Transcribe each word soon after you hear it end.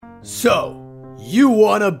So, you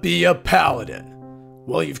want to be a paladin?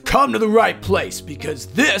 Well, you've come to the right place because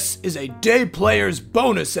this is a Day Players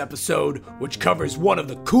bonus episode which covers one of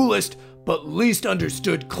the coolest but least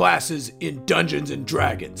understood classes in Dungeons &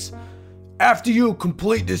 Dragons. After you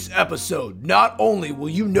complete this episode, not only will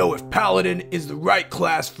you know if Paladin is the right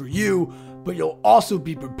class for you, but you'll also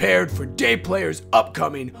be prepared for Day Players'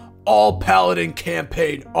 upcoming All Paladin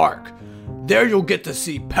campaign arc. There you'll get to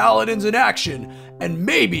see Paladins in action and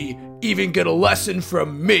maybe even get a lesson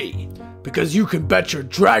from me, because you can bet your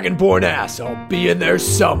Dragonborn ass I'll be in there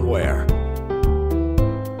somewhere.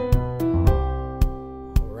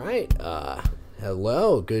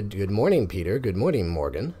 Hello. Good morning, Peter. Good morning,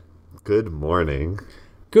 Morgan. Good morning.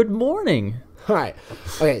 Good morning. All right.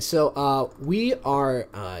 Okay, so we are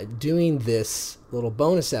doing this little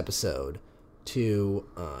bonus episode to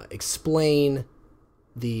explain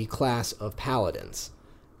the class of Paladins.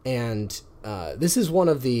 And this is one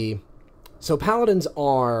of the... So Paladins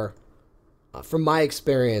are, from my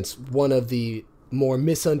experience, one of the more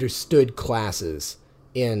misunderstood classes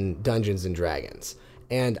in Dungeons & Dragons.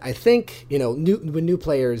 And I think, when new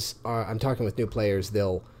players are... I'm talking with new players,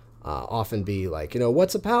 they'll often be like,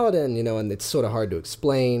 what's a Paladin? And it's sort of hard to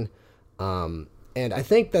explain. And I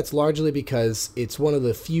think that's largely because it's one of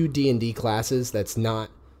the few D&D classes that's not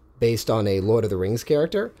based on a Lord of the Rings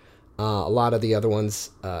character. A lot of the other ones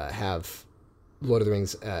have Lord of the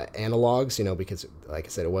Rings analogs, because, like I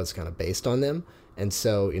said, it was kind of based on them. And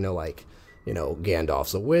so,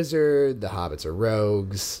 Gandalf's a wizard, the hobbits are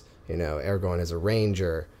rogues, Aragorn is a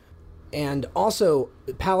ranger. And also,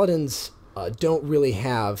 paladins don't really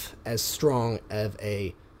have as strong of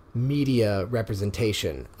a media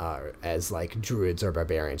representation as, like, druids or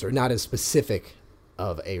barbarians, or not as specific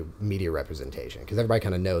of a media representation. Because everybody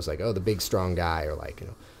kind of knows, like, the big strong guy, or, like,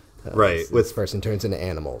 right. This person turns into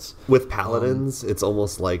animals. With paladins, it's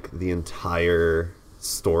almost like the entire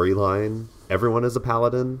storyline. Everyone is a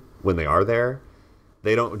paladin when they are there.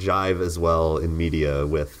 They don't jive as well in media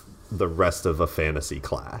with the rest of a fantasy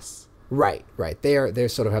class. Right. They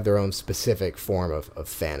sort of have their own specific form of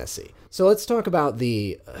fantasy. So let's talk about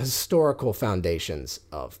the historical foundations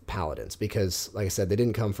of paladins, because, like I said, they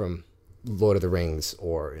didn't come from Lord of the Rings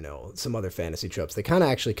or, some other fantasy tropes. They kind of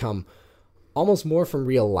actually come almost more from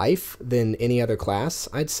real life than any other class,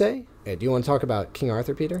 I'd say. Do you want to talk about King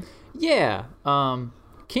Arthur, Peter? Yeah.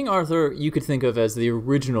 King Arthur you could think of as the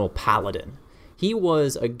original paladin. He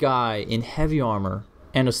was a guy in heavy armor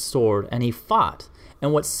and a sword, and he fought.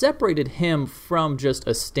 And what separated him from just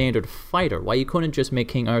a standard fighter, why you couldn't just make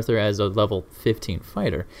King Arthur as a level 15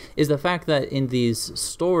 fighter, is the fact that in these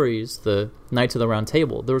stories, the Knights of the Round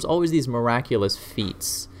Table, there was always these miraculous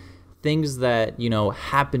feats. Things that,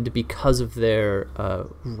 happened because of their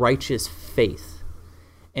righteous faith.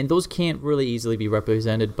 And those can't really easily be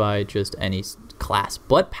represented by just any class,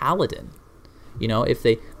 but Paladin. If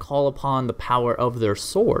they call upon the power of their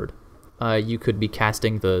sword, you could be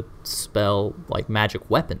casting the spell like magic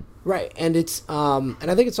weapon. Right, and it's and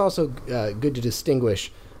I think it's also good to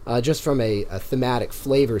distinguish, just from a thematic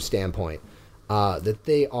flavor standpoint, that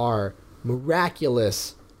they are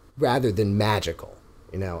miraculous rather than magical.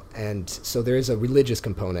 And so there is a religious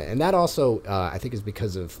component, and that also I think is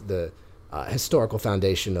because of the historical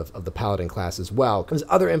foundation of the paladin class as well. Because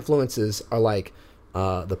other influences are like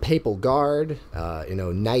the Papal Guard,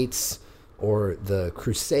 knights, or the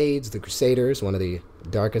Crusades, the Crusaders, one of the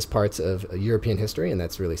darkest parts of European history, and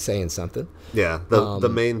that's really saying something. Yeah, the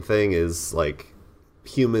main thing is, like,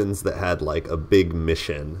 humans that had, like, a big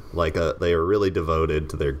mission, like, they are really devoted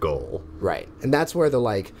to their goal. Right, and that's where the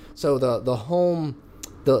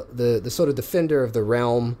sort of defender of the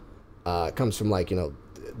realm comes from, like,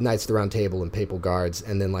 Knights of the Round Table and Papal Guards,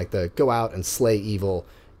 and then, like, the go out and slay evil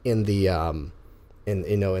in the in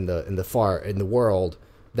the world.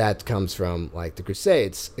 That comes from, like, the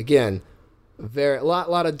Crusades. Again, a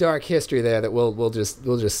lot of dark history there that we'll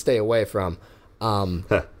just stay away from.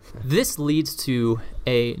 This leads to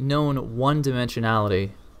a known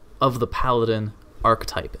one-dimensionality of the paladin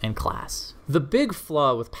archetype and class. The big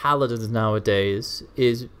flaw with paladins nowadays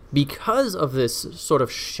is because of this sort of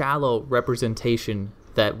shallow representation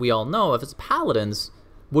that we all know of as paladins.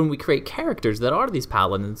 When we create characters that are these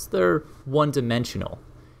paladins, they're one-dimensional.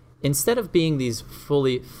 Instead of being these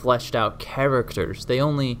fully fleshed out characters, they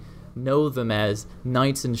only know them as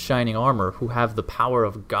knights in shining armor who have the power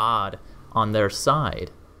of God on their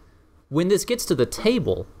side. When this gets to the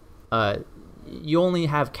table, you only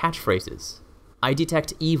have catchphrases. I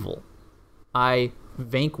detect evil. I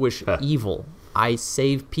vanquish evil. I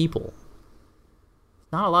save people.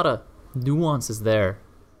 Not a lot of nuances there.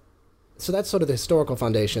 So that's sort of the historical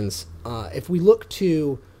foundations. If we look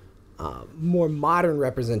to more modern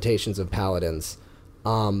representations of paladins,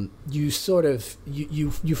 you sort of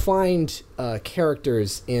you find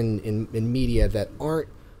characters in media that aren't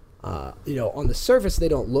on the surface they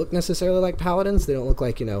don't look necessarily like paladins. They don't look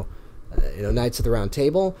like Knights of the Round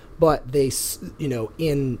Table, but they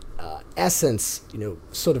in essence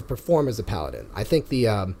sort of perform as a paladin. I think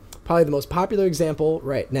the probably the most popular example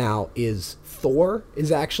right now is Thor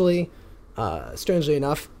is actually strangely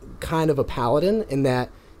enough kind of a paladin in that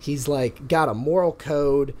he's like got a moral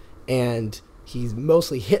code and he's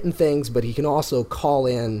mostly hitting things, but he can also call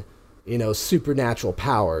in supernatural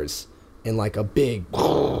powers in like a big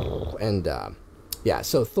and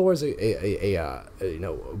so Thor's a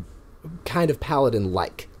kind of paladin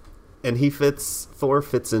like. And Thor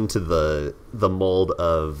fits into the mold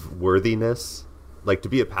of worthiness. Like, to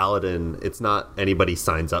be a paladin, it's not anybody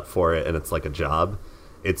signs up for it and it's like a job.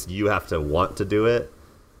 It's you have to want to do it.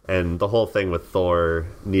 And the whole thing with Thor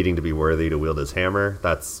needing to be worthy to wield his hammer,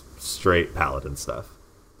 that's straight paladin stuff.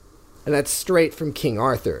 And that's straight from King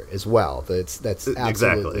Arthur as well. That's absolutely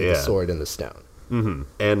exactly, the sword in the stone. Mm-hmm.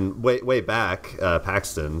 And way back,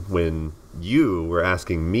 Paxton, when you were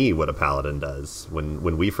asking me what a paladin does,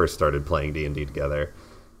 when we first started playing D&D together,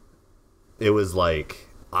 it was like,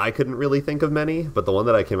 I couldn't really think of many, but the one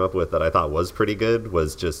that I came up with that I thought was pretty good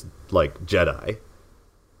was just like Jedi.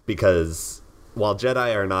 Because while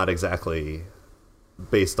Jedi are not exactly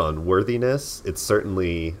based on worthiness, it's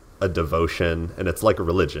certainly a devotion, and it's like a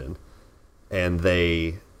religion. And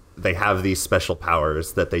they have these special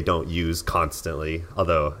powers that they don't use constantly,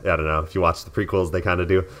 although I don't know, if you watch the prequels they kind of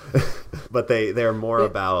do. But they're more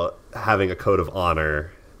about having a code of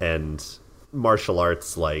honor and martial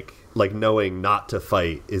arts, like knowing not to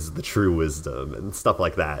fight is the true wisdom and stuff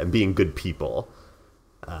like that, and being good people.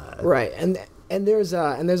 Right, and there's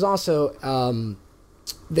also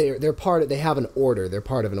they're part of, they have an order. They're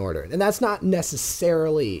part of an order, and that's not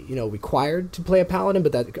necessarily required to play a paladin,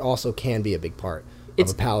 but that also can be a big part of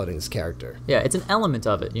a paladin's character. Yeah, it's an element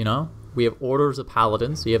of it. We have orders of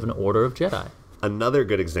paladins. So you have an order of Jedi. Another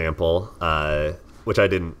good example, which I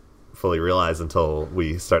didn't fully realize until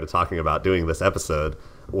we started talking about doing this episode,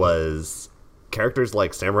 was characters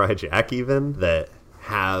like Samurai Jack, even, that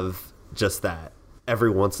have just that every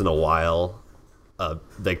once in a while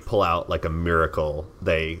they pull out like a miracle.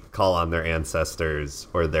 They call on their ancestors,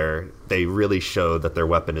 or they really show that their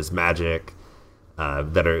weapon is magic,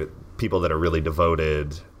 that are people that are really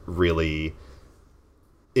devoted, really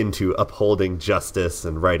into upholding justice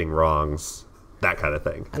and righting wrongs, that kind of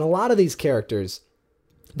thing. And a lot of these characters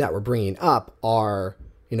that we're bringing up are,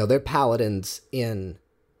 they're paladins in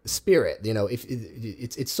spirit. If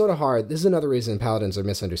it's sort of hard. This is another reason paladins are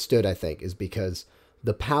misunderstood, I think, is because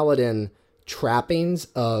the paladin trappings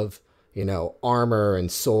of, armor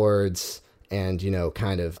and swords and,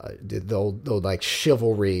 kind of the old like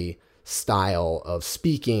chivalry style of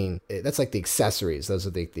speaking, that's like the accessories. Those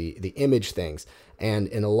are the image things. And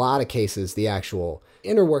in a lot of cases, the actual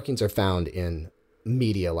inner workings are found in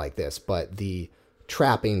media like this, but the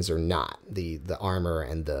trappings are not. The armor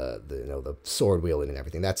and the sword wielding and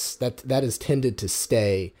everything. That is tended to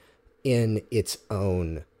stay in its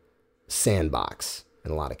own sandbox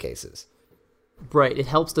in a lot of cases. Right. It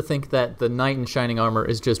helps to think that the knight in shining armor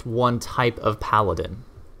is just one type of paladin,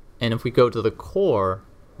 and if we go to the core,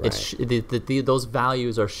 right, those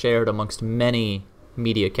values are shared amongst many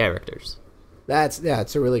media characters.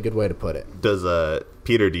 It's a really good way to put it. Does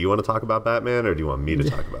Peter, do you want to talk about Batman, or do you want me to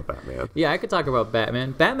talk about Batman? Yeah, I could talk about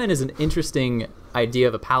Batman. Batman is an interesting idea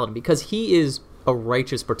of a paladin because he is a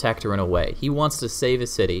righteous protector in a way. He wants to save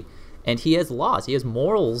his city, and he has laws. He has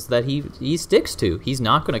morals that he sticks to. He's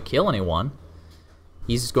not going to kill anyone.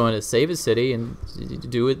 He's just going to save his city and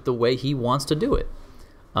do it the way he wants to do it.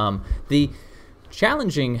 The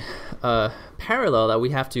challenging parallel that we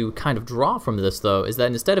have to kind of draw from this, though, is that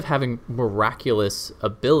instead of having miraculous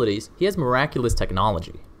abilities, he has miraculous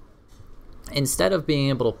technology. Instead of being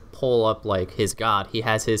able to pull up like his god, he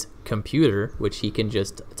has his computer, which he can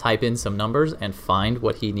just type in some numbers and find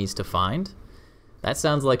what he needs to find. That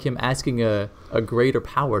sounds like him asking a greater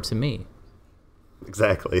power to me.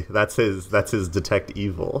 Exactly. That's his detect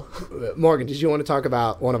evil. Morgan, did you want to talk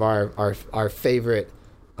about one of our favorite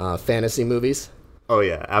fantasy movies? Oh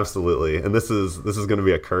yeah, absolutely. And this is going to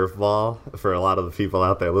be a curveball for a lot of the people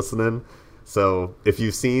out there listening. So if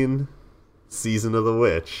you've seen Season of the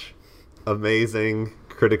Witch, amazing,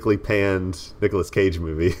 critically panned Nicolas Cage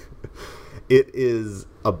movie, it is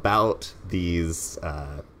about these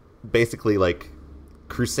basically like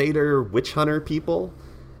Crusader witch hunter people,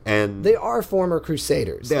 And They are former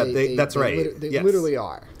Crusaders. Yeah, that's right. They Yes. literally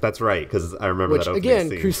are. That's right, because I remember Which that opening again,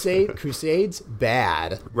 scene. Crusades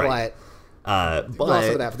bad, Right. but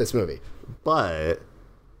also that for this movie. But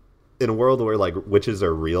in a world where like witches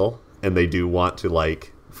are real and they do want to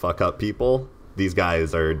like fuck up people, these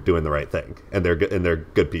guys are doing the right thing, and they're good, and they're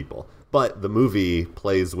good people. But the movie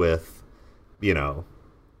plays with, you know,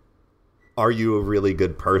 are you a really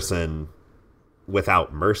good person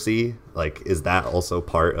without mercy? Like, is that also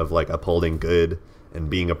part of like upholding good and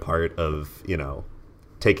being a part of, you know,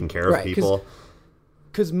 taking care of people?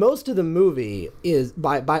 Because most of the movie is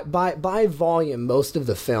by volume, most of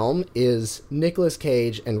the film is Nicolas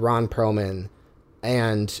Cage and Ron Perlman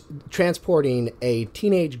and transporting a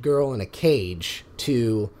teenage girl in a cage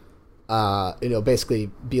to,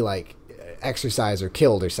 basically be like exercised or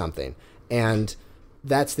killed or something. And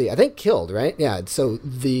that's I think killed, right? Yeah. So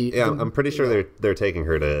I'm pretty sure they're taking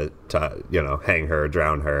her to hang her,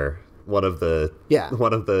 drown her. One of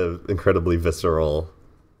the incredibly visceral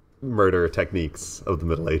murder techniques of the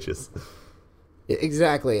Middle Ages.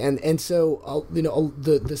 Exactly, and so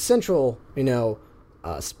the central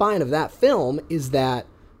spine of that film is that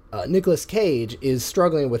Nicolas Cage is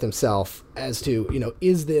struggling with himself as to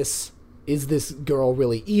is this girl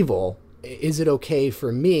really evil? Is it okay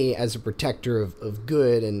for me as a protector of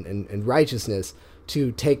good and righteousness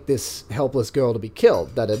to take this helpless girl to be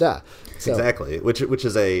killed? So, exactly, which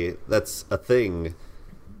is that's a thing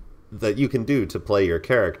that you can do to play your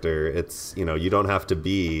character. It's, you don't have to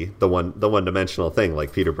be the one-dimensional thing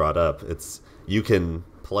like Peter brought up. It's, you can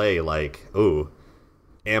play like, oh,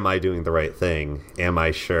 am I doing the right thing? Am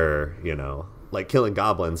I sure? Like killing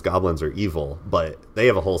goblins are evil, but they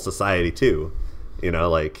have a whole society too.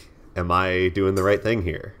 Like, am I doing the right thing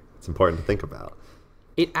here? It's important to think about.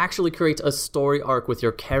 It actually creates a story arc with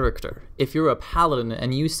your character. If you're a paladin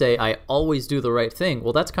and you say, I always do the right thing,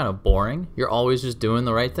 well, that's kind of boring. You're always just doing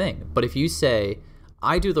the right thing. But if you say,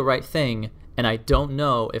 I do the right thing and I don't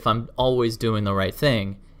know if I'm always doing the right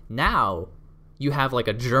thing, now you have like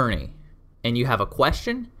a journey and you have a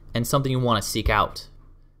question and something you want to seek out.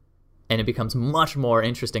 And it becomes much more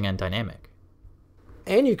interesting and dynamic.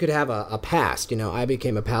 And you could have a past. I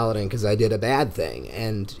became a paladin because I did a bad thing,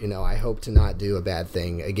 and I hope to not do a bad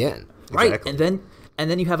thing again. Right, Exactly. and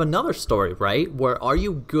then you have another story, right? Where are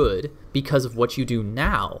you good because of what you do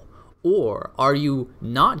now, or are you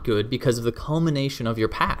not good because of the culmination of your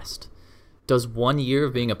past? Does 1 year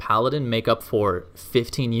of being a paladin make up for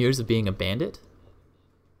 15 years of being a bandit?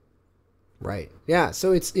 Right. Yeah.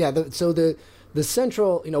 So it's the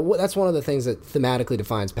central. That's one of the things that thematically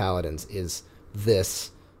defines paladins is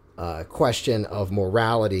this question of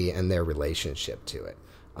morality and their relationship to it.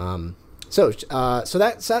 So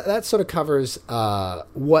that sort of covers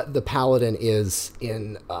what the paladin is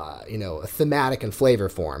in a thematic and flavor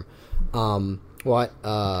form. If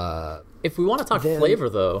we want to talk flavor,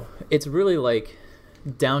 though, it's really like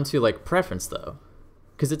down to like preference, though,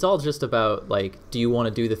 because it's all just about like, do you want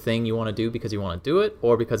to do the thing you want to do because you want to do it,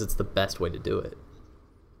 or because it's the best way to do it?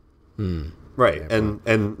 Right,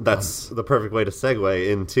 and that's the perfect way to segue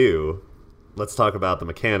into, let's talk about the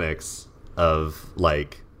mechanics of,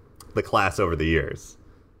 like, the class over the years.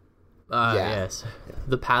 Yes.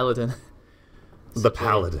 The paladin. The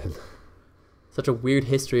paladin. Such a weird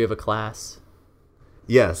history of a class.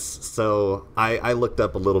 Yes, so I looked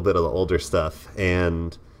up a little bit of the older stuff,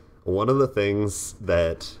 and one of the things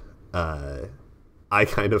that I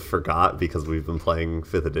kind of forgot because we've been playing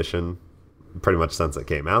 5th edition pretty much since it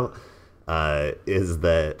came out, is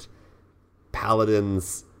that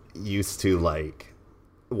paladins used to, like,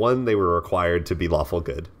 one, they were required to be lawful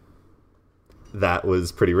good. That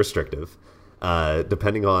was pretty restrictive.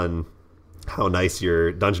 Depending on how nice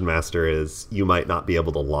your dungeon master is, you might not be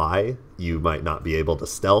able to lie. You might not be able to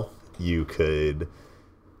stealth. You could,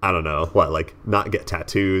 I don't know, not get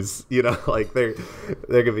tattoos. Like there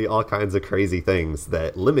could be all kinds of crazy things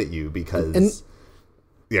that limit you because...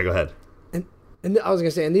 Yeah, go ahead. And I was gonna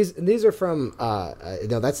say, and these are from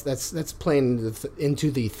that's playing into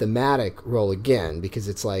the thematic role again, because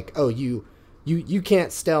it's like, oh, you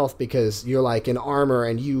can't stealth because you're like in armor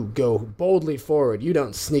and you go boldly forward. You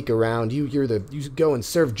don't sneak around. You go and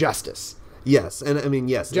serve justice. Yes, and I mean,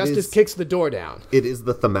 yes, justice kicks the door down. It is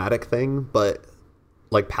the thematic thing, but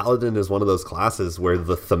like paladin is one of those classes where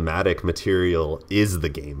the thematic material is the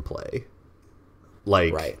gameplay.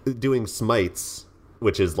 Like doing smites,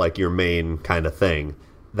 which is like your main kind of thing,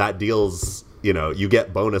 that deals, you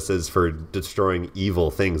get bonuses for destroying evil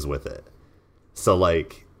things with it. So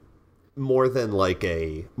like more than like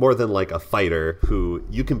a fighter who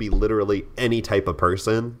you can be literally any type of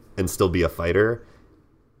person and still be a fighter,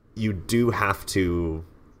 you do have to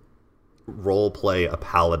role play a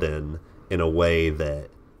paladin in a way that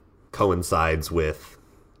coincides with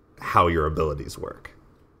how your abilities work.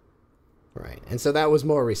 Right. And so that was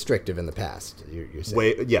more restrictive in the past, you're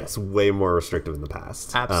saying. Way more restrictive in the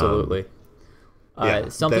past. Absolutely.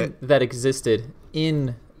 Something that existed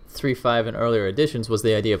in 3.5 and earlier editions was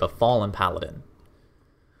the idea of a fallen paladin,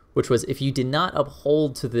 which was if you did not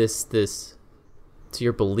uphold to this to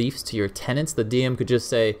your beliefs, to your tenets, the DM could just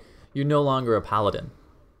say, you're no longer a paladin.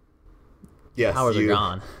 Yes, powers are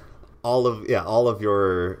gone. All of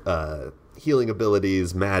your healing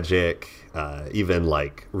abilities, magic, even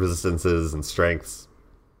like resistances and strengths,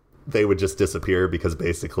 they would just disappear because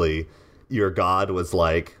basically your god was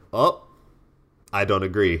like, oh, I don't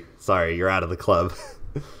agree. Sorry, you're out of the club.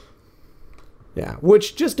 Yeah,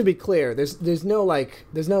 which, just to be clear, there's no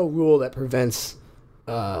rule that prevents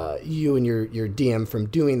you and your DM from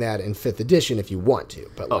doing that in 5th edition if you want to.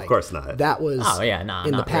 But of course not. That was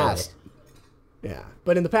in the past. Really. Yeah,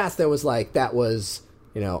 but in the past that was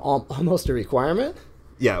almost a requirement.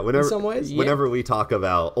 Yeah, in some ways. Whenever we talk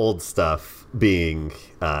about old stuff being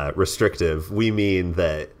restrictive, we mean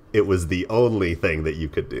that it was the only thing that you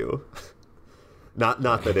could do. Not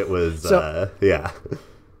that it was. Yeah.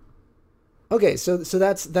 Okay, so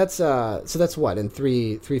that's what in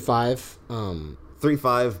 3.5.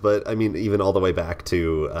 3.5, but I mean even all the way back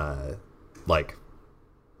to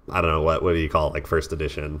I don't know what do you call it, like 1st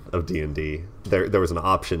edition of D&D. There was an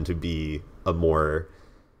option to be a more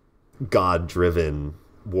god-driven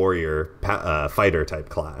warrior fighter type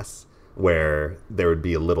class, where there would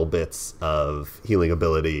be little bits of healing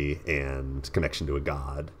ability and connection to a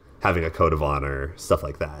god, having a code of honor, stuff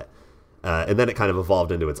like that. And then it kind of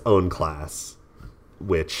evolved into its own class,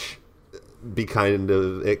 which became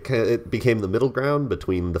the middle ground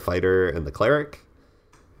between the fighter and the cleric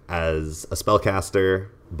as a spellcaster,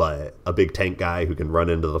 but a big tank guy who can run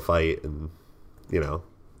into the fight and,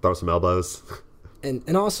 throw some elbows.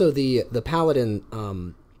 And also the paladin,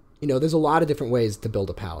 there's a lot of different ways to build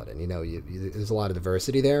a paladin. There's a lot of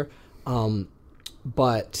diversity there.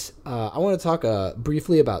 But I want to talk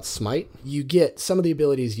briefly about Smite. You get some of the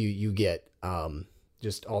abilities you get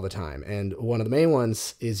just all the time. And one of the main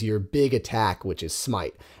ones is your big attack, which is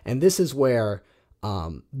Smite. And this is where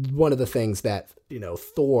one of the things that,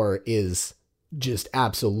 Thor is just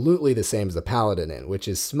absolutely the same as the Paladin in, which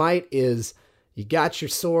is Smite is you got your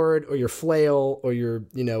sword or your flail or your,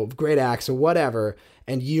 great axe or whatever,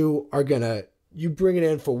 and you bring it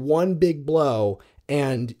in for one big blow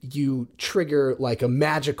and you trigger like a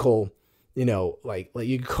magical, like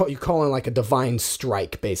you call in like a divine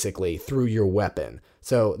strike basically through your weapon.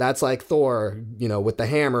 So that's like Thor, with the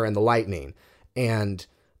hammer and the lightning. And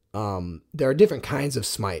there are different kinds of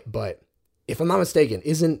Smite, but if I'm not mistaken,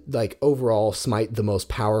 isn't like overall Smite the most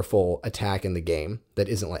powerful attack in the game that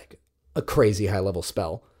isn't like a crazy high level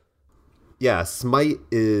spell? Yeah, Smite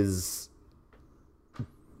is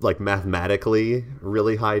like mathematically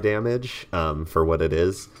really high damage for what it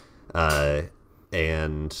is. And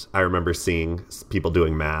I remember seeing people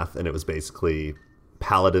doing math, and it was basically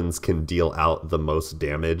paladins can deal out the most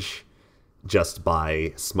damage just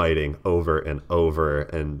by smiting over and over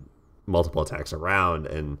and multiple attacks around,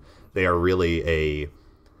 and they are really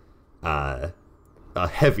a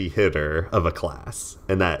heavy hitter of a class,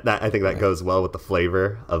 and that I think that goes well with the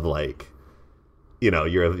flavor of like, you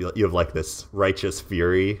have like this righteous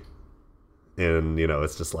fury, and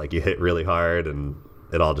it's just like you hit really hard, and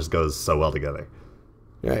it all just goes so well together.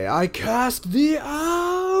 Yeah, I cast thee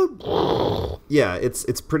out. Yeah,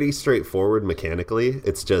 it's pretty straightforward mechanically.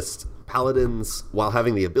 It's just paladins, while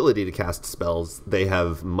having the ability to cast spells, they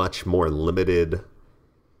have much more limited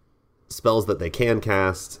spells that they can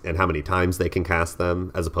cast and how many times they can cast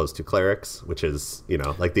them, as opposed to clerics, which is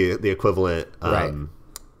like the equivalent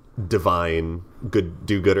divine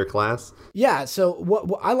do-gooder class. Yeah, so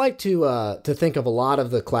what I like to think of a lot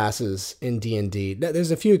of the classes in D&D.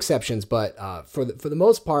 There's a few exceptions, but for the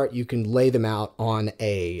most part, you can lay them out on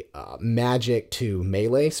a magic to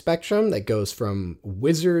melee spectrum that goes from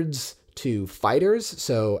wizards to fighters.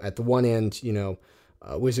 So at the one end,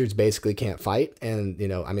 wizards basically can't fight, and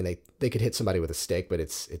they could hit somebody with a stick, but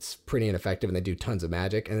it's pretty ineffective, and they do tons of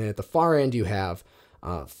magic. And then at the far end, you have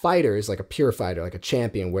fighters, like a pure fighter, like a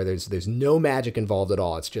champion, where there's no magic involved at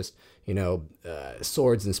all. It's just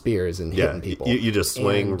swords and spears and hitting people. You just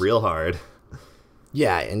swing real hard.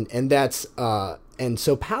 Yeah, and that's and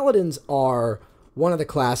so paladins are one of the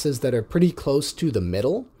classes that are pretty close to the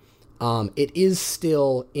middle. It is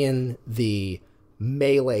still in the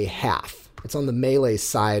melee half. It's on the melee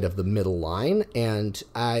side of the middle line, and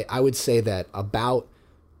I would say that about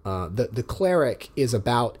the cleric is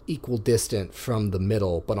about equal distant from the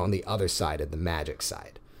middle, but on the other side of the magic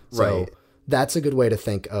side. So Right. that's a good way to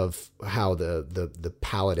think of how the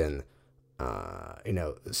paladin,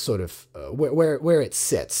 sort of where it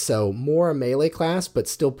sits. So more a melee class, but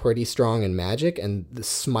still pretty strong in magic, and the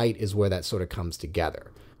smite is where that sort of comes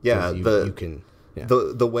together. Yeah, you can. Yeah.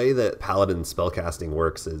 the way that paladin spellcasting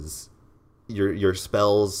works is your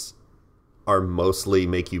spells are mostly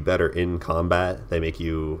make you better in combat. They make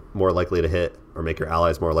you more likely to hit, or make your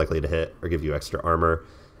allies more likely to hit, or give you extra armor.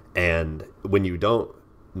 And when you don't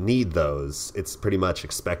need those, it's pretty much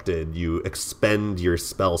expected you expend your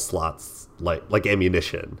spell slots like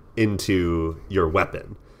ammunition into your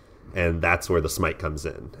weapon, and that's where the smite comes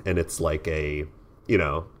in. And it's like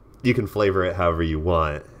you can flavor it however you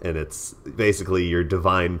want, and it's basically your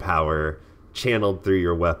divine power channeled through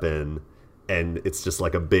your weapon, and it's just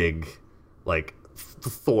like a big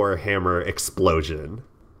Thor hammer explosion.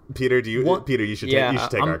 Peter, you should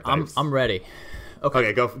take archetypes. I'm ready.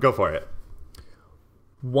 Okay, go for it.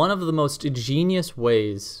 One of the most genius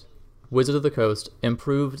ways Wizard of the Coast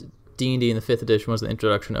improved D&D in the 5th edition was the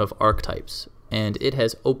introduction of archetypes, and it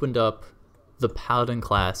has opened up the paladin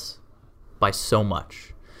class by so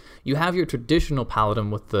much. You have your traditional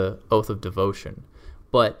paladin with the Oath of Devotion,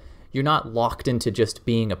 but you're not locked into just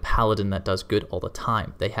being a paladin that does good all the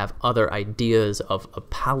time. They have other ideas of a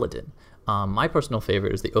paladin. My personal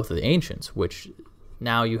favorite is the Oath of the Ancients, which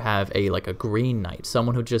now you have a green knight,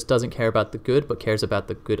 someone who just doesn't care about the good, but cares about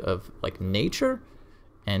the good of nature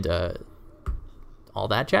and all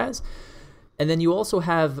that jazz. And then you also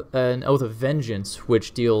have an Oath of Vengeance,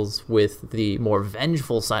 which deals with the more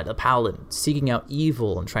vengeful side of the paladin, seeking out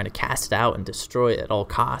evil and trying to cast it out and destroy it at all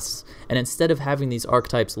costs. And instead of having these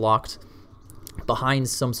archetypes locked behind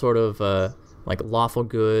some sort of lawful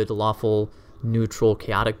good, lawful neutral,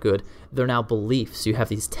 chaotic good, they're now beliefs. You have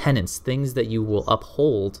these tenets, things that you will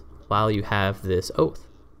uphold while you have this oath.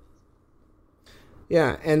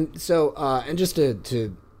 Yeah, and so and just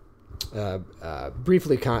to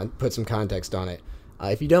briefly put some context on it,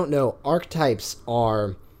 if you don't know, archetypes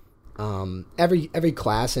are every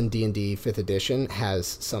class in D&D 5th edition has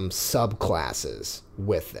some subclasses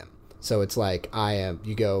with them. So it's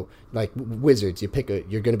you go wizards, you're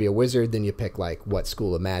going to be a wizard, then you pick what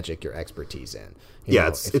school of magic your expertise in.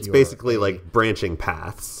 It's basically branching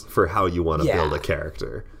paths for how you want to build a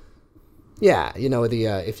character. Yeah,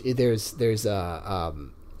 if there's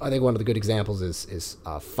I think one of the good examples is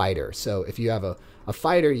fighter. So if you have a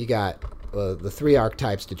fighter, you got the 3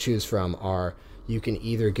 archetypes to choose from are you can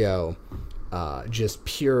either go just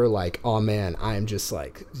pure oh man, I'm just super,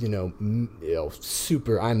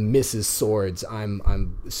 I'm Mrs. Swords,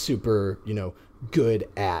 I'm super good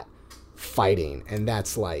at fighting, and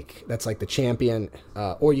that's the champion,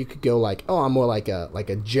 or you could go I'm more like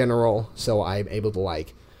a general, so I'm able to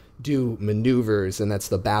do maneuvers, and that's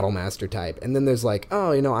the battle master type. And then there's I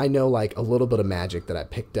know a little bit of magic that I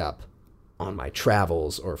picked up on my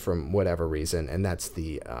travels or from whatever reason, and that's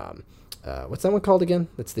the what's that one called again?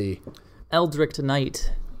 That's the Eldritch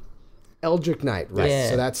Knight. Eldritch Knight, right?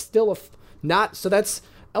 Yeah. So that's still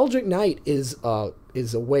Eldritch Knight is a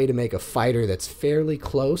way to make a fighter that's fairly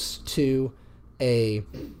close to a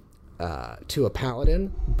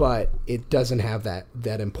paladin, but it doesn't have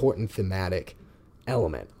that important thematic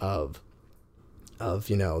element of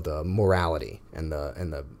the morality and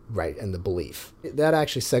the right and the belief. That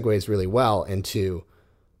actually segues really well into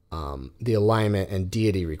the alignment and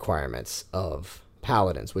deity requirements of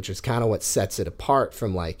paladins, which is kind of what sets it apart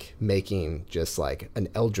from making just an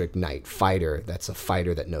Eldritch Knight fighter that's a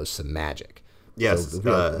fighter that knows some magic. Yes,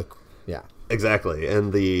 yeah, exactly.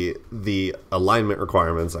 And the alignment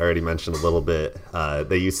requirements I already mentioned a little bit.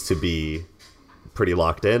 They used to be pretty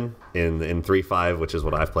locked in 3.5, which is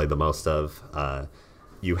what I've played the most of.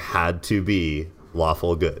 You had to be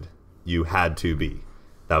lawful good. You had to be.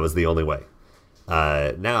 That was the only way.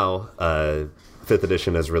 Now, 5th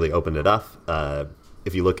edition has really opened it up.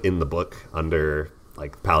 If you look in the book under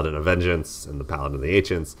Paladin of Vengeance and the Paladin of the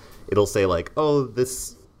Ancients, it'll say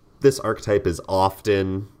this archetype is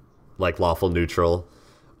often lawful neutral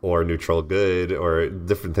or neutral good or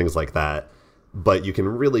different things like that. But you can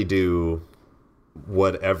really do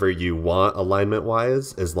whatever you want alignment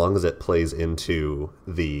wise, as long as it plays into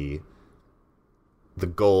the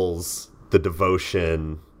goals, the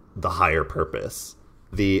devotion, the higher purpose.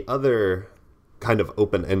 The other kind of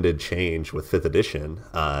open-ended change with 5th edition,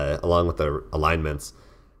 along with the alignments,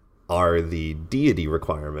 are the deity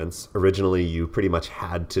requirements. Originally, you pretty much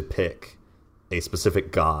had to pick a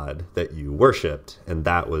specific god that you worshipped, and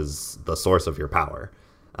that was the source of your power.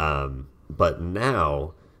 But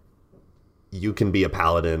now, you can be a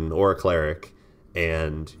paladin or a cleric,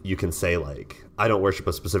 and you can say, like, I don't worship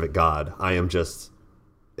a specific god. I am just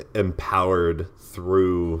empowered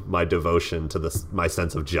through my devotion to my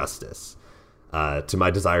sense of justice, to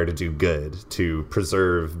my desire to do good, to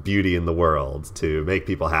preserve beauty in the world, to make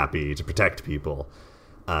people happy, to protect people.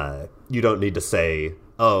 You don't need to say,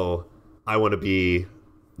 oh, I want to be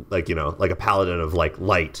like, like a paladin of like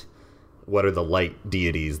light. What are the light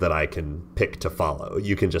deities that I can pick to follow?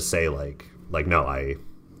 You can just say like no, I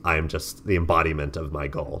am just the embodiment of my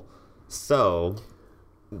goal. So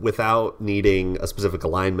without needing a specific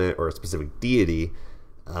alignment or a specific deity,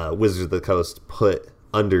 Wizards of the Coast put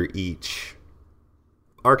under each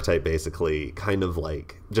archetype basically kind of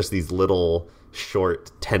like just these little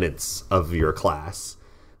short tenets of your class,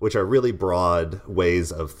 which are really broad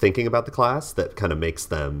ways of thinking about the class that kind of makes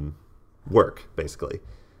them work, basically.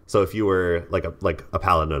 So if you were like a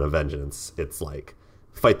paladin of vengeance, it's like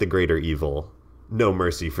fight the greater evil, no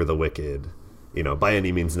mercy for the wicked, by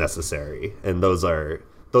any means necessary. And those are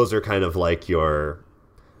kind of like your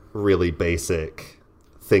really basic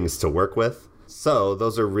things to work with. So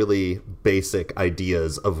those are really basic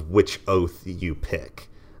ideas of which oath you pick.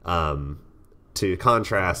 To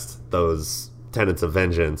contrast those tenets of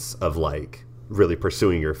vengeance of like really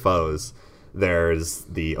pursuing your foes, there's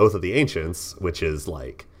the Oath of the Ancients, which is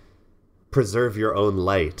like preserve your own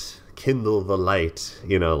light, kindle the light,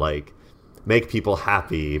 like make people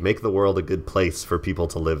happy, make the world a good place for people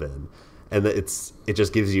to live in. And it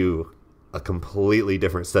just gives you a completely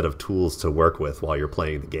different set of tools to work with while you're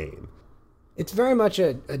playing the game. It's very much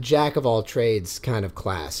a jack of all trades kind of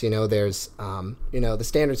class. There's, the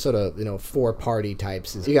standard sort of, 4 party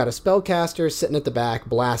types. You got a spellcaster sitting at the back,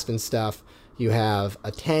 blasting stuff. You have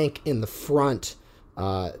a tank in the front,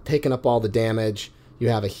 taking up all the damage. You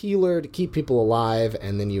have a healer to keep people alive.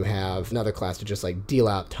 And then you have another class to just like deal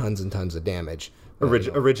out tons and tons of damage.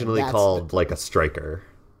 Originally called like a striker.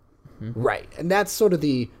 Right. And that's sort of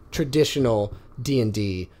the traditional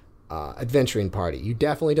D&D adventuring party. You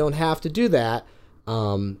definitely don't have to do that.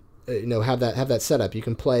 Have that setup. You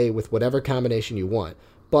can play with whatever combination you want.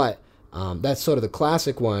 But that's sort of the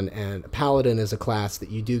classic one, and Paladin is a class that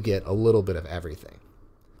you do get a little bit of everything.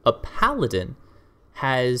 A Paladin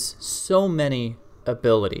has so many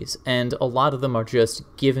abilities, and a lot of them are just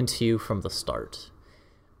given to you from the start.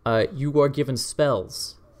 You are given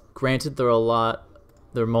spells. Granted,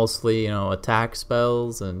 they're mostly, attack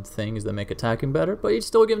spells and things that make attacking better, but you're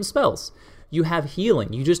still given spells. You have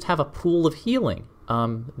healing. You just have a pool of healing.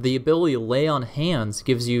 The ability to lay on hands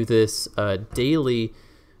gives you this daily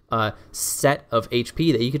set of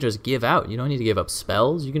HP that you can just give out. You don't need to give up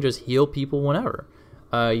spells. You can just heal people whenever.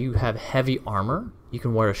 You have heavy armor. You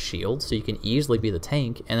can wear a shield, so you can easily be the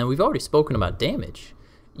tank. And then we've already spoken about damage.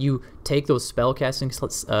 You take those spellcasting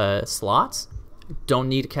slots. Don't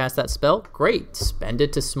need to cast that spell? Great. Spend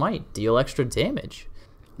it to smite. Deal extra damage.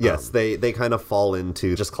 Yes, they kind of fall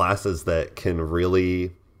into just classes that can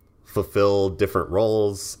really fulfill different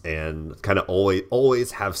roles and kind of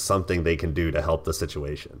always have something they can do to help the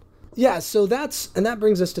situation. Yeah, so that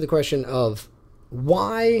brings us to the question of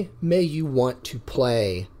why may you want to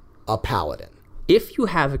play a paladin? If you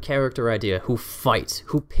have a character idea who fights,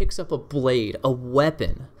 who picks up a blade, a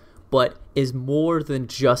weapon, but is more than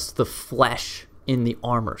just the flesh in the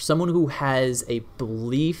armor, someone who has a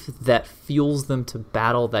belief that fuels them to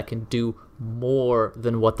battle, that can do more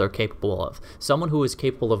than what they're capable of, someone who is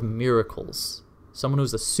capable of miracles, someone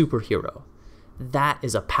who's a superhero, that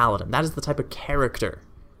is a paladin. That is the type of character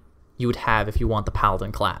you would have if you want the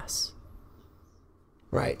paladin class.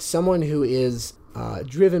 Right, someone who is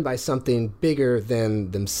driven by something bigger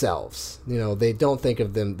than themselves. They don't think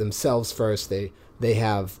of themselves first. They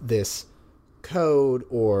have this code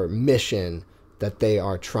or mission that they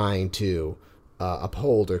are trying to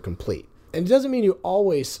uphold or complete. And it doesn't mean you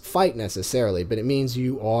always fight necessarily, but it means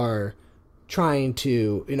you are trying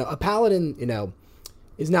to, a paladin,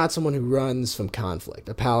 is not someone who runs from conflict.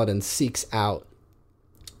 A paladin seeks out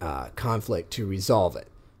conflict to resolve it.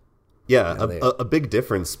 Yeah, a big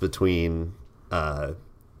difference between,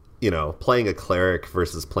 playing a cleric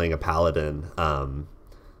versus playing a paladin.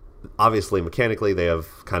 Obviously, mechanically, they have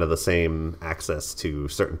kind of the same access to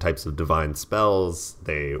certain types of divine spells.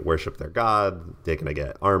 They worship their god. They can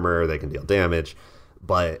get armor. They can deal damage.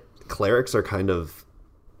 But clerics are kind of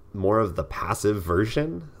more of the passive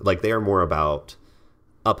version. Like, they are more about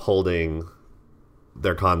upholding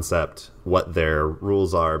their concept, what their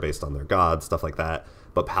rules are based on their god, stuff like that.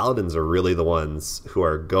 But paladins are really the ones who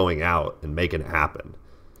are going out and making it happen.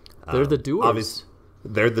 They're the doers.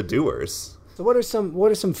 They're the doers. So what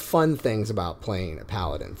are some fun things about playing a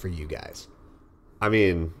paladin for you guys? I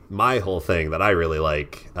mean, my whole thing that I really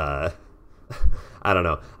like, I don't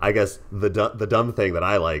know. I guess the dumb thing that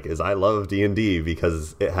I like is I love D&D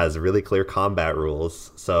because it has really clear combat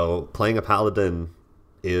rules. So playing a paladin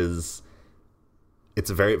it's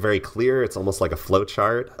very, very clear. It's almost like a flow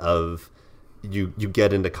chart of you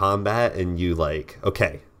get into combat and you like,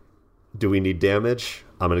 okay, do we need damage?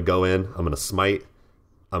 I'm going to go in, I'm going to smite,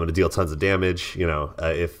 I'm going to deal tons of damage.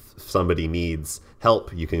 If somebody needs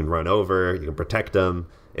help, you can run over, you can protect them.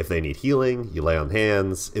 If they need healing, you lay on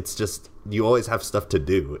hands. It's just, you always have stuff to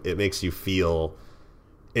do. It makes you feel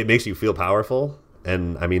powerful.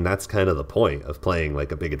 And I mean, that's kind of the point of playing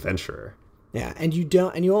like a big adventurer. Yeah, and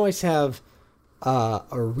you always have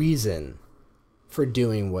a reason for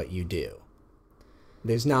doing what you do.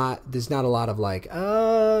 There's not a lot of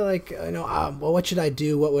well, what should I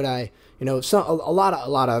do? What would I, a lot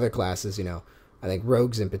of other classes, I think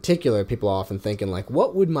rogues in particular, people are often thinking like,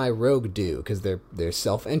 what would my rogue do? Because they're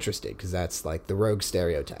self-interested, because that's like the rogue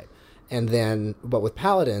stereotype. But with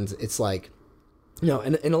paladins, it's like,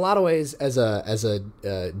 in a lot of ways, as a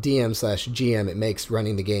DM/GM, it makes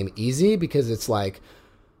running the game easy, because it's like,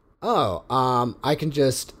 I can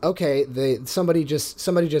just, somebody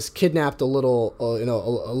just kidnapped a little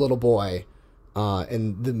boy,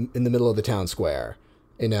 in the middle of the town square,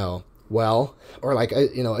 well, or like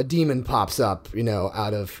a demon pops up,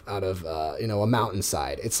 out of a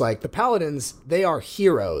mountainside. It's like the paladins, they are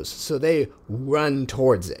heroes, so they run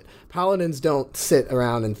towards it. Paladins don't sit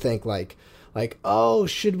around and think like, oh,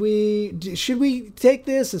 should we take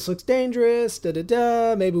this? This looks dangerous.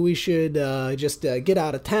 Maybe we should just get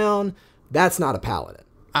out of town. That's not a paladin.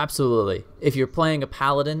 Absolutely. If you're playing a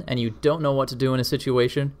paladin and you don't know what to do in a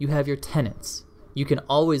situation, you have your tenets. You can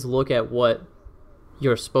always look at what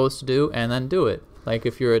you're supposed to do and then do it. Like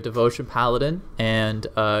if you're a devotion paladin and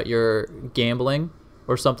you're gambling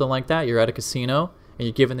or something like that, you're at a casino and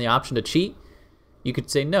you're given the option to cheat, you could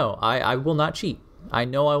say, no, I will not cheat. I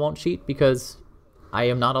know I won't cheat because I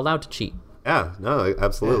am not allowed to cheat. Yeah, no,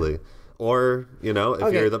 absolutely. Yeah. Or,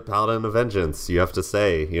 if you're the paladin of vengeance, you have to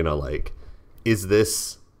say, is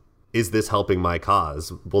this helping my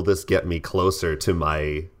cause? Will this get me closer to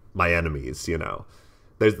my enemies,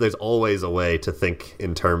 There's always a way to think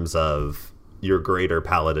in terms of your greater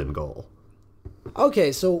paladin goal.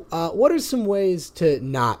 Okay, so what are some ways to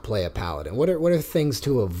not play a paladin? What are things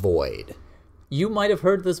to avoid? You might have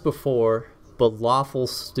heard this before, but lawful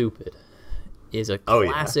stupid is a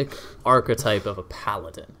classic archetype of a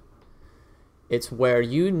paladin. It's where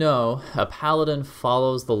a paladin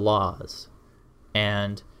follows the laws,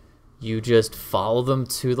 and you just follow them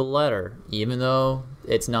to the letter, even though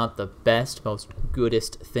it's not the best, most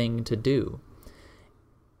goodest thing to do.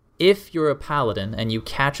 If you're a paladin and you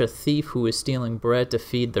catch a thief who is stealing bread to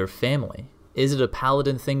feed their family, is it a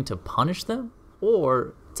paladin thing to punish them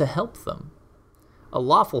or to help them? A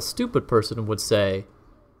lawful stupid person would say,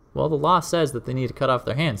 well, the law says that they need to cut off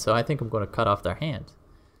their hand, so I think I'm going to cut off their hand.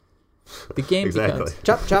 The game becomes...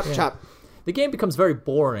 Chop, chop, chop. The game becomes very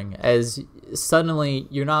boring as suddenly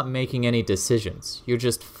you're not making any decisions. You're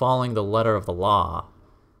just following the letter of the law.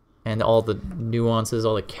 And all the nuances,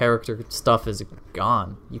 all the character stuff is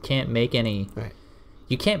gone. You can't make any... Right.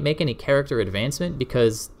 You can't make any character advancement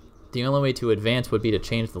because the only way to advance would be to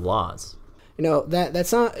change the laws.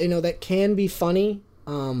 That's not, that can be funny,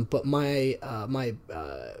 but my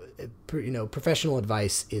professional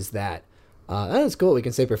advice is that, that's cool, we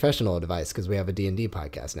can say professional advice because we have a D&D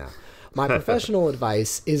podcast now. My professional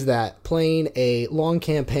advice is that playing a long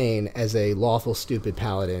campaign as a lawful stupid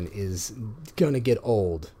paladin is going to get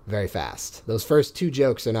old very fast. Those first 2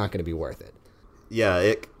 jokes are not going to be worth it.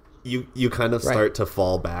 Yeah, you kind of start to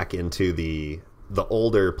fall back into the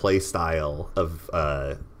older play style of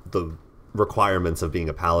the requirements of being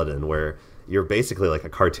a paladin, where you're basically like a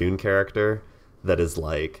cartoon character that is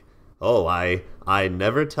like, oh, I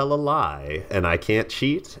never tell a lie, and I can't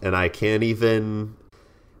cheat, and I can't even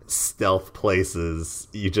stealth places.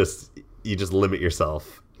 You just limit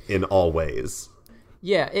yourself in all ways.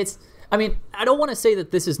 Yeah, I don't want to say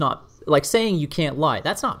that this is not, like, saying you can't lie,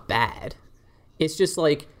 that's not bad. It's just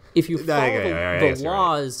like, if you follow the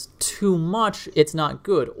laws too much, it's not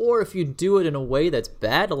good. Or if you do it in a way that's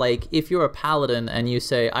bad, like if you're a paladin and you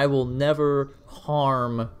say, I will never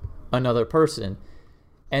harm another person,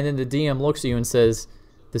 and then the DM looks at you and says,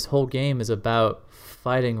 this whole game is about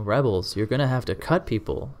fighting rebels. You're going to have to cut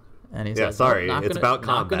people. And he says, sorry, it's about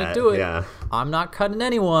combat. Not going to do it. Yeah. I'm not cutting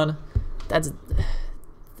anyone. That's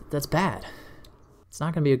bad. It's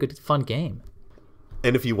not going to be a good, fun game.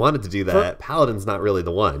 And if you wanted to do that, Paladin's not really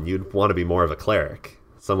the one. You'd want to be more of a cleric,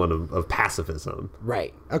 someone of pacifism.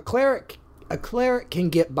 Right. A cleric a cleric can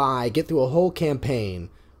get through a whole campaign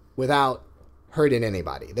without hurting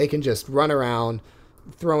anybody. They can just run around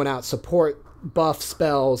throwing out support buff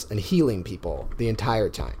spells and healing people the entire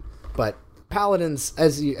time. But paladins,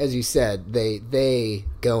 as you said, they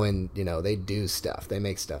go and, they do stuff. They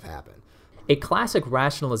make stuff happen. A classic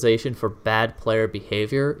rationalization for bad player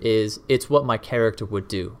behavior is, it's what my character would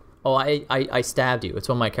do. Oh, I stabbed you. It's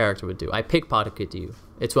what my character would do. I pickpocketed you.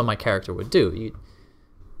 It's what my character would do.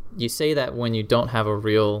 You say that when you don't have a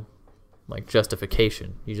real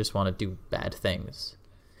justification. You just want to do bad things.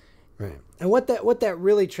 Right. And what that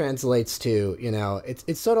really translates to,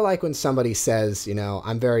 it's sort of like when somebody says,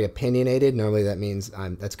 I'm very opinionated. Normally that means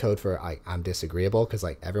that's code for I'm disagreeable, because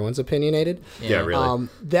everyone's opinionated. Yeah, really.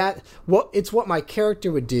 It's what my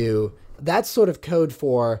character would do. That's sort of code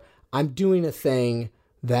for I'm doing a thing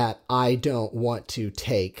that I don't want to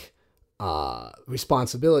take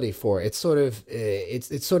responsibility for. It sort of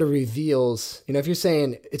reveals, if you're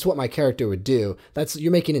saying it's what my character would do,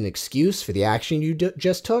 you're making an excuse for the action you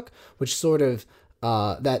just took, which sort of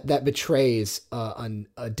that betrays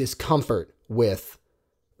a discomfort with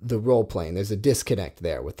the role playing. There's a disconnect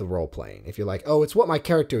there with the role playing. If you're like, oh, it's what my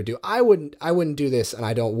character would do. I wouldn't do this, and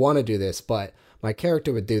I don't want to do this, but my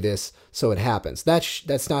character would do this, so it happens.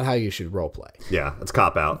 That's not how you should role play. Yeah, it's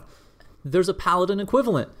cop out. There's a paladin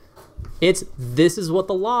equivalent. This is what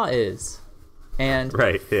the law is. And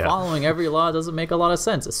following every law doesn't make a lot of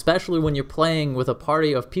sense, especially when you're playing with a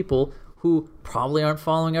party of people who probably aren't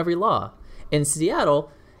following every law. In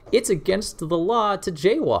Seattle, it's against the law to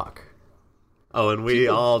jaywalk. Oh, and we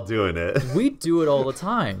all doing it. We do it all the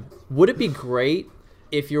time. Would it be great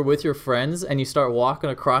if you're with your friends and you start walking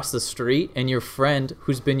across the street and your friend,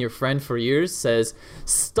 who's been your friend for years, says,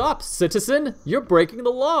 "Stop, citizen, you're breaking the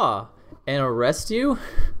law," and arrest you?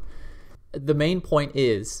 The main point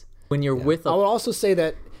is, when you're with I would also say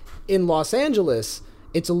that in Los Angeles,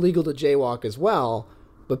 it's illegal to jaywalk as well,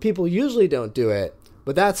 but people usually don't do it.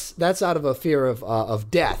 But that's out of a fear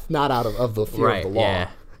of death, not out of the fear of the law. Yeah.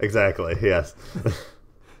 Exactly, yes.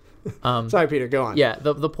 Sorry, Peter, go on. Yeah,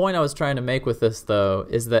 the point I was trying to make with this, though,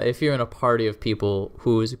 is that if you're in a party of people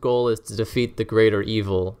whose goal is to defeat the greater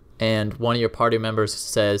evil, and one of your party members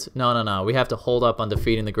says, no, we have to hold up on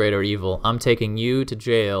defeating the greater evil. I'm taking you to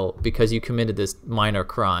jail because you committed this minor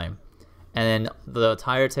crime. And then the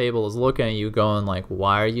entire table is looking at you going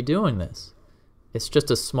why are you doing this? It's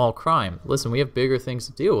just a small crime. Listen, we have bigger things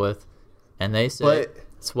to deal with. And they say,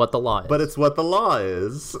 it's what the law is. But it's what the law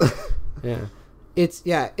is. Yeah.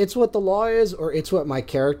 It's what the law is, or it's what my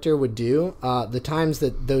character would do. The times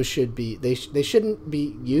that those should be, they shouldn't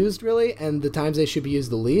be used really, and the times they should be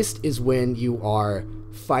used the least is when you are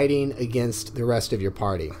fighting against the rest of your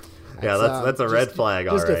party. Yeah, that's a red flag.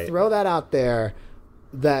 Just to throw that out there,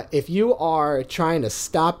 that if you are trying to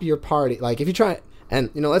stop your party, if you try, and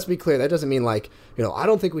let's be clear, that doesn't mean I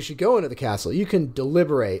don't think we should go into the castle. You can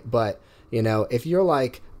deliberate, but if you're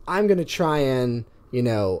I'm going to try and I'm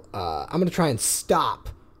going to try and stop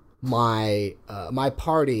my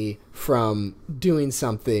party from doing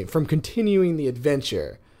something, from continuing the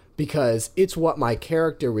adventure, because it's what my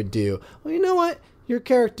character would do. Well, you know what? Your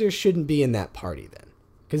character shouldn't be in that party then,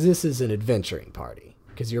 because this is an adventuring party,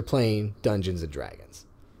 because you're playing Dungeons and Dragons.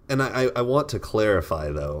 And I want to clarify,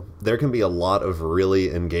 though, there can be a lot of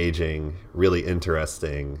really engaging, really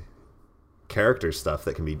interesting character stuff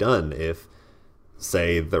that can be done if,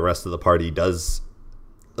 say, the rest of the party does...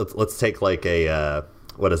 Let's take a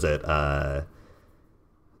what is it?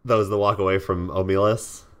 Those that walk away from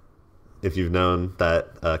Omelas. If you've known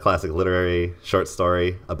that classic literary short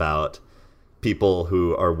story about people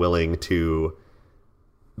who are willing to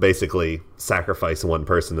basically sacrifice one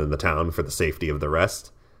person in the town for the safety of the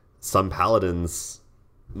rest, some paladins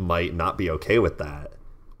might not be okay with that,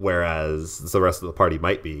 whereas the rest of the party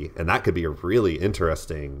might be, and that could be a really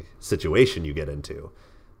interesting situation you get into.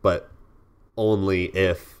 But only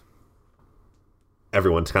if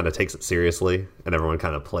everyone kind of takes it seriously and everyone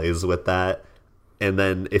kind of plays with that. And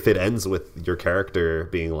then if it ends with your character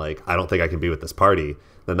being I don't think I can be with this party,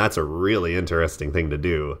 then that's a really interesting thing to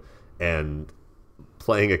do. And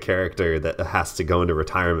playing a character that has to go into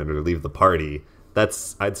retirement or leave the party,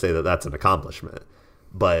 I'd say that's an accomplishment.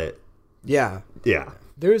 But yeah,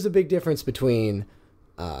 there is a big difference between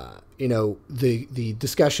the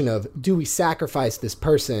discussion of, do we sacrifice this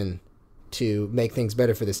person to make things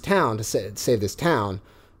better for this town, to save this town,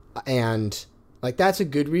 and that's a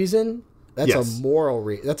good reason. That's a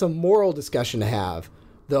moral. That's a moral discussion to have,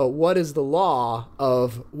 the what is the law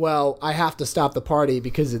of, well, I have to stop the party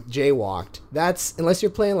because it jaywalked. That's, unless you're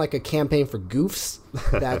playing like a campaign for goofs,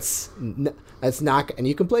 that's not, and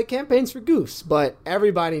you can play campaigns for goofs, but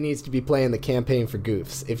everybody needs to be playing the campaign for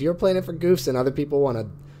goofs. If you're playing it for goofs and other people want to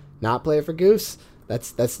not play it for goofs,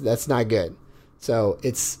 that's not good. So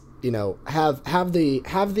it's, have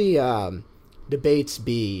the debates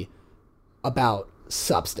be about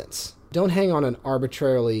substance. Don't hang on an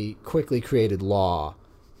arbitrarily quickly created law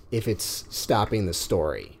if it's stopping the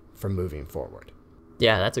story from moving forward.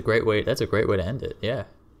 Yeah, that's a great way to end it. Yeah.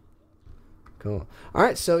 Cool. All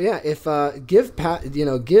right, so yeah, if give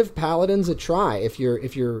paladins a try. If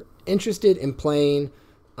you're interested in playing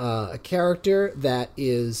a character that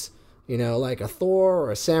is, like a Thor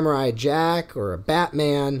or a Samurai Jack or a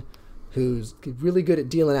Batman, who's really good at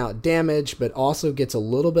dealing out damage, but also gets a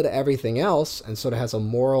little bit of everything else, and sort of has a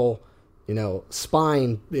moral,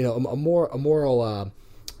 spine, a moral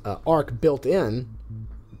arc built in.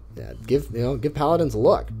 Yeah, give paladins a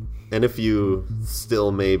look. And if you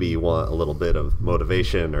still maybe want a little bit of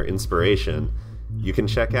motivation or inspiration, you can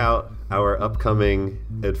check out our upcoming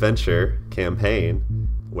adventure campaign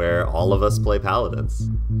where all of us play paladins.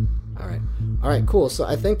 All right, cool. So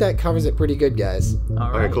I think that covers it pretty good, guys.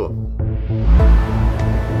 All right, cool.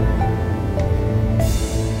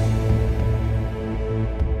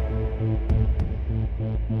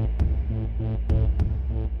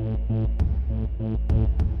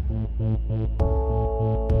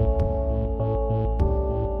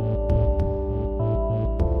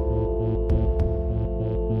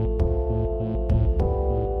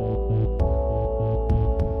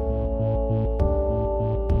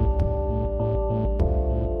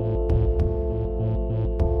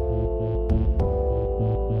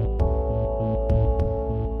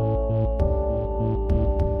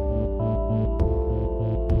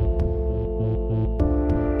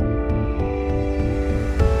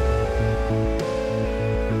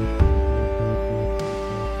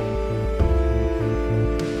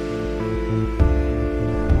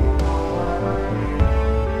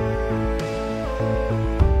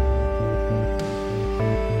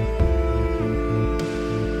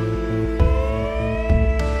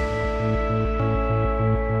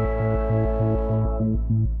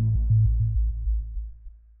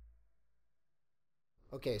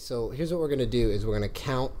 Okay, so here's what we're going to do is we're going to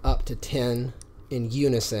count up to 10 in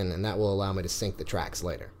unison, and that will allow me to sync the tracks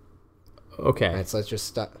later. Okay. All right, so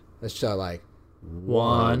let's start like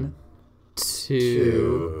 1,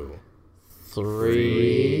 2,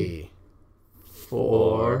 3,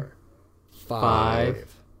 4,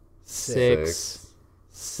 5, 6,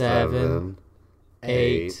 7,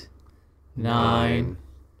 8, 9,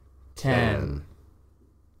 10.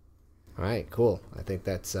 All right, cool. I think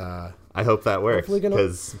that's I hope that works,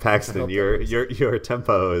 because Paxton, your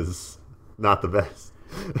tempo is not the best.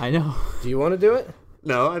 I know. Do you want to do it?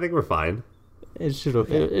 No, I think we're fine. It should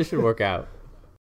work out.